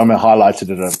Ijoma highlighted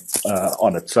it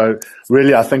on it. So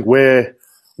really, I think where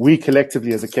we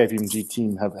collectively as a KPMG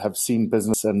team have seen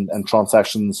business and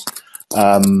transactions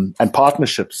and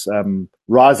partnerships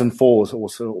rise and fall,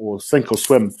 or sink or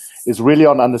swim, is really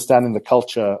on understanding the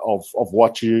culture of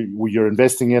what you're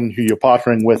investing in, who you're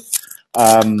partnering with,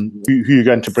 who you're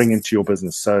going to bring into your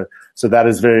business. So that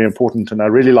is very important. And I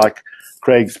really like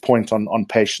Craig's point on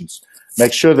patience.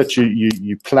 Make sure that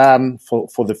you plan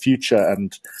for the future,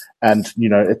 and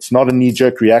it's not a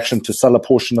knee-jerk reaction to sell a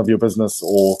portion of your business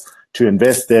or to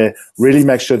invest there. Really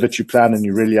make sure that you plan and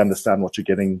you really understand what you're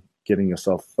getting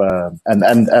yourself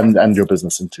and your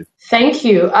business into. Thank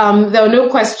you. There were no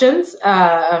questions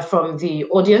from the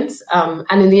audience.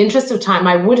 And in the interest of time,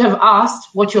 I would have asked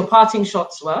what your parting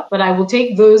shots were, but I will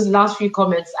take those last few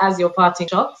comments as your parting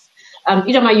shots.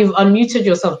 Ijoma, you've unmuted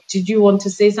yourself. Did you want to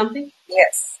say something?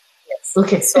 Yes.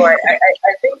 Okay. So I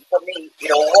think for me,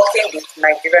 working with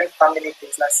Nigerian family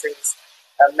businesses,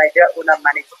 Nigerian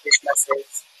owner-managed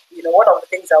businesses, one of the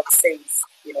things I would say is,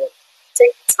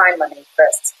 take time and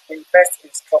invest in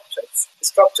structures. The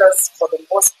structures, for the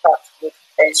most part, would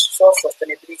ensure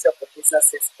sustainability of the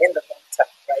businesses in the long term,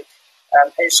 right?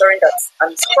 Ensuring that,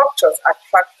 and structures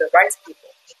attract the right people,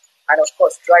 and of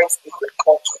course, drives a good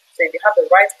culture. So if you have the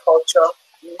right culture,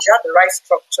 you have the right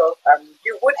structure,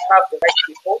 you would have the right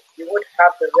people, you would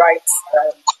have the right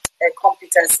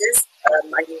competencies,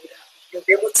 and you'll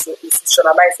be able to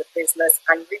institutionalize the business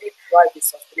and really drive a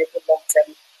sustainable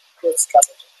long-term growth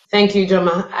strategy. Thank you,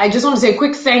 Ijoma. I just want to say a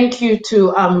quick thank you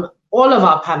to all of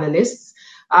our panelists.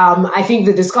 I think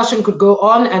the discussion could go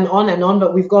on and on and on,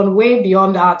 but we've gone way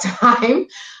beyond our time.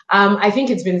 I think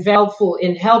it's been very helpful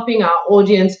in helping our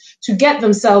audience to get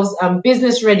themselves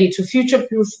business ready, to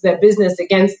future-proof their business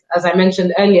against, as I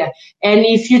mentioned earlier,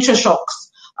 any future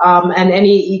shocks and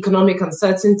any economic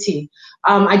uncertainty.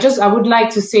 I would like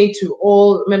to say to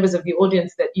all members of the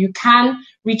audience that you can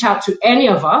reach out to any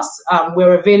of us.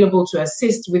 We're available to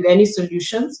assist with any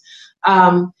solutions.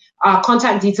 Our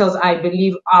contact details, I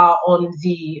believe, are on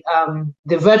the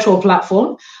virtual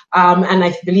platform, and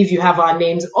I believe you have our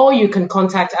names, or you can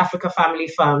contact Africa Family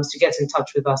Firms to get in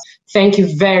touch with us. Thank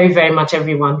you very, very much,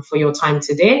 everyone, for your time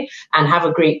today, and have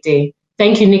a great day.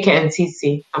 Thank you, Nika and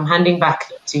Tisi. I'm handing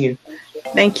back to you.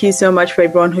 Thank you so much for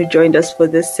everyone who joined us for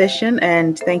this session,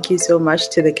 and thank you so much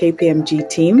to the KPMG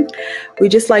team.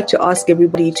 We'd just like to ask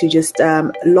everybody to just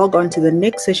log on to the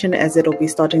next session, as it'll be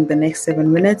starting the next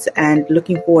 7 minutes, and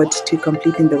looking forward to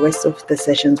completing the rest of the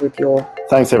sessions with you all.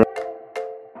 Thanks, everyone.